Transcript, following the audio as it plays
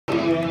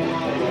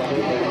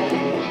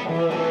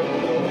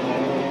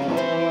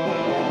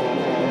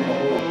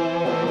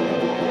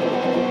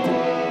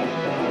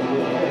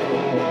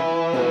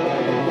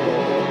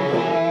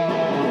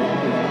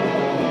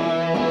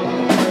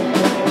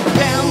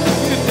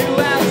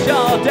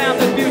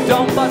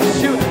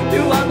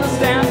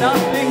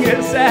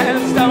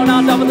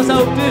the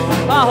soap dish.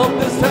 I hope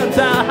this turns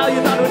out how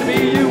you thought it would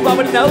be. You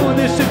already know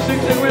this shit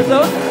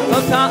result.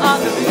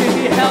 Sometimes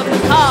he held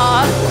his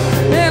heart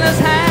in his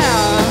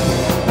hand,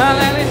 and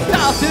then he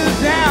stopped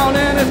it down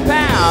in his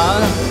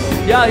pants.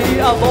 Yeah, he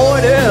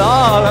avoided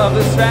all of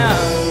his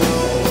friends,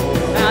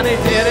 and he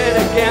did it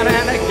again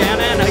and again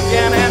and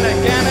again and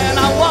again. And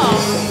I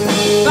walked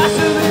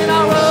faster than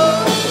I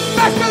run.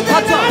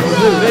 I don't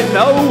really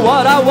know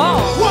what I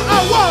want.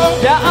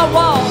 Yeah, I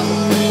walk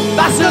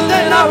faster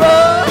than I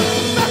run.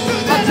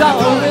 I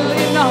don't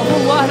really know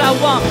what I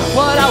want.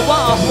 What a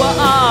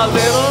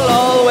little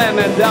old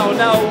women don't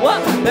know what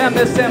they're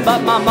missing.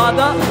 But my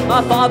mother,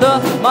 my father,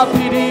 my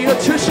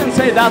pediatrician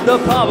say that the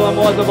problem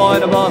was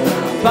avoidable.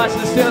 Price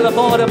is still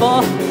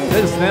affordable.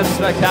 Business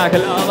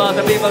spectacular, but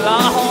the people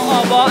are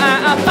horrible.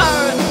 And I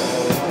turn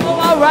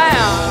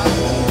around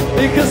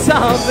because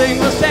something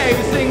was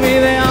chasing me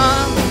then.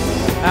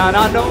 And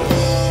I know,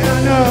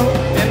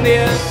 in the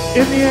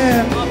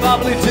end, I'll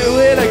probably do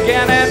it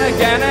again and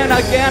again and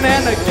again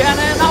and again.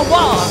 And I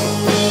walk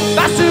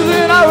faster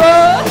than I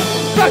run.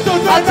 I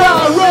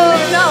don't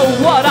really know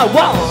what I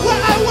want.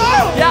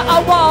 Yeah, I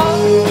walk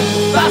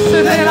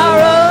faster than I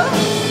run.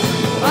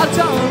 I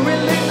don't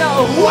really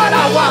know what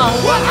I want.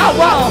 What I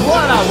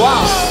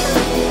want.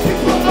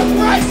 People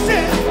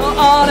aggressive.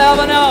 I'll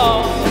never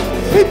know.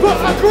 People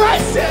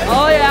aggressive.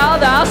 Oh yeah,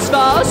 that's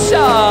for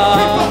sure.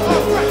 People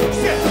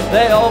aggressive.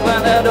 They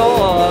open their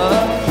door.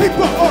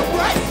 People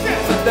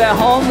aggressive. With their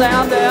homes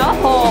and their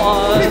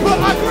horns. People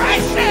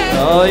aggressive.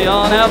 Oh,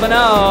 you'll never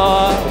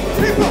know.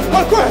 People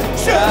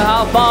aggressive.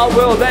 How far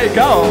will they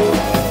go?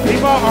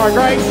 People are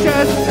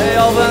gracious. They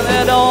open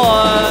their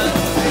doors.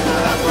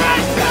 People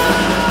aggressive.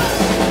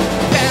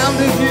 Damned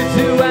if you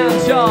do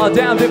and you're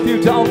damned if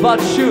you don't, but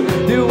you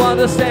do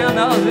understand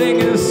nothing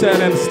is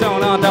set in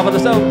stone on top of the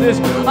soap dish.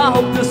 I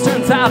hope this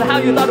turns out how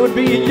you thought it would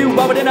be. You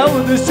already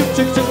know this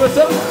chick was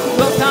so.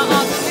 Look down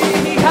on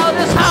me, he held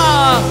his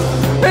heart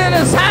in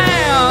his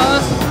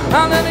hands,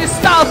 and then he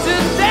stopped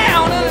it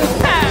down in his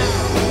pants.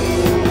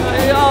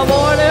 He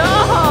avoided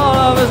all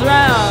of his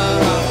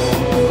rounds,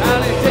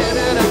 and he did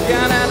it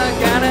again and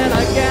again and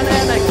again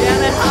and again.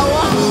 And how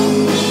long?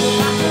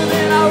 Faster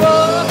than I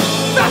run.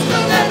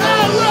 Faster than I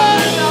run.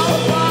 No,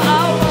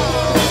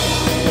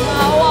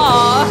 I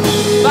walk.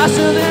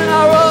 Faster than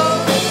I run.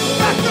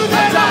 Faster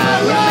than I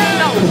run.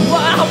 Know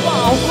what I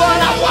want. What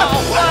I want.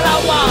 What I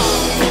want.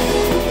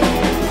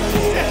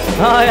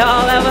 Oh,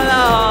 y'all never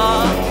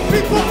know.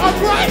 People are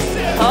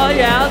gracious. Oh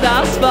yeah,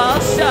 that's for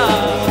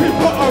sure.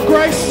 People are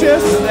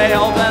gracious. They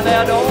open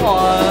their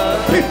doors.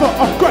 People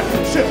are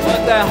gracious.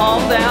 With their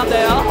homes and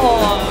their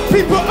horns.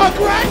 People are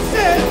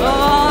gracious. Oh,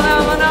 I'll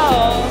never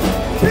know.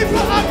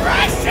 People are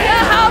gracious.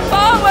 Yeah, how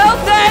far will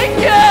they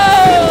go?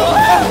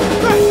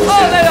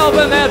 Oh, they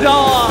open their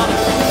doors.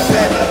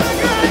 People are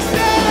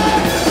gracious.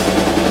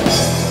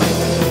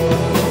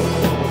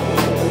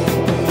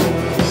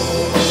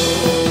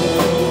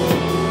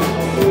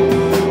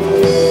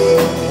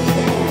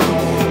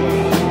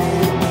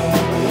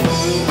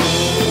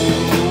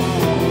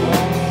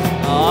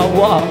 I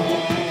walk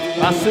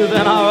faster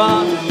than I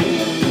run.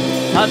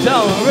 I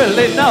don't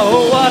really know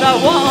what I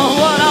want,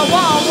 what I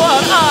want,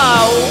 what I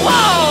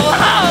want.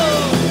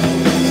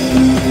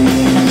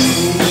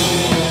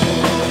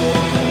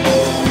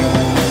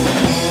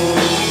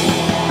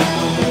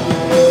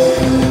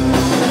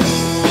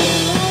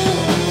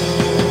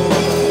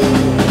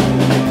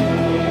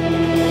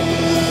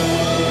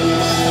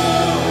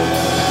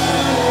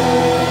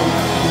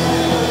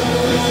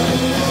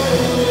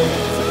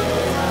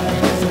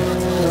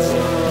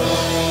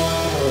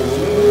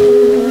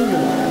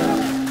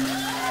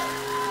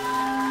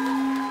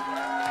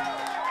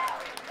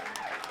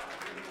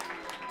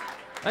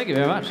 Thank you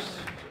very much.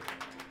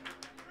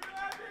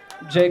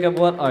 Jacob,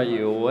 what are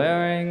you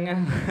wearing?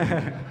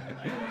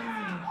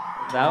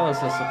 That was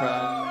a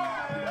surprise.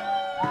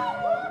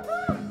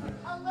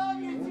 I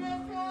love you,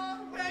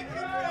 Jacob. Thank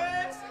you,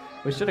 Chris.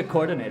 We should have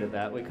coordinated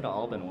that. We could have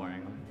all been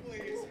wearing them.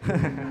 Please.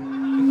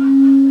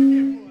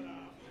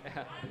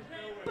 Yeah.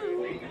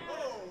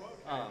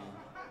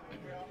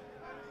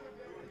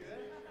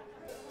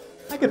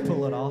 I could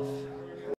pull it off.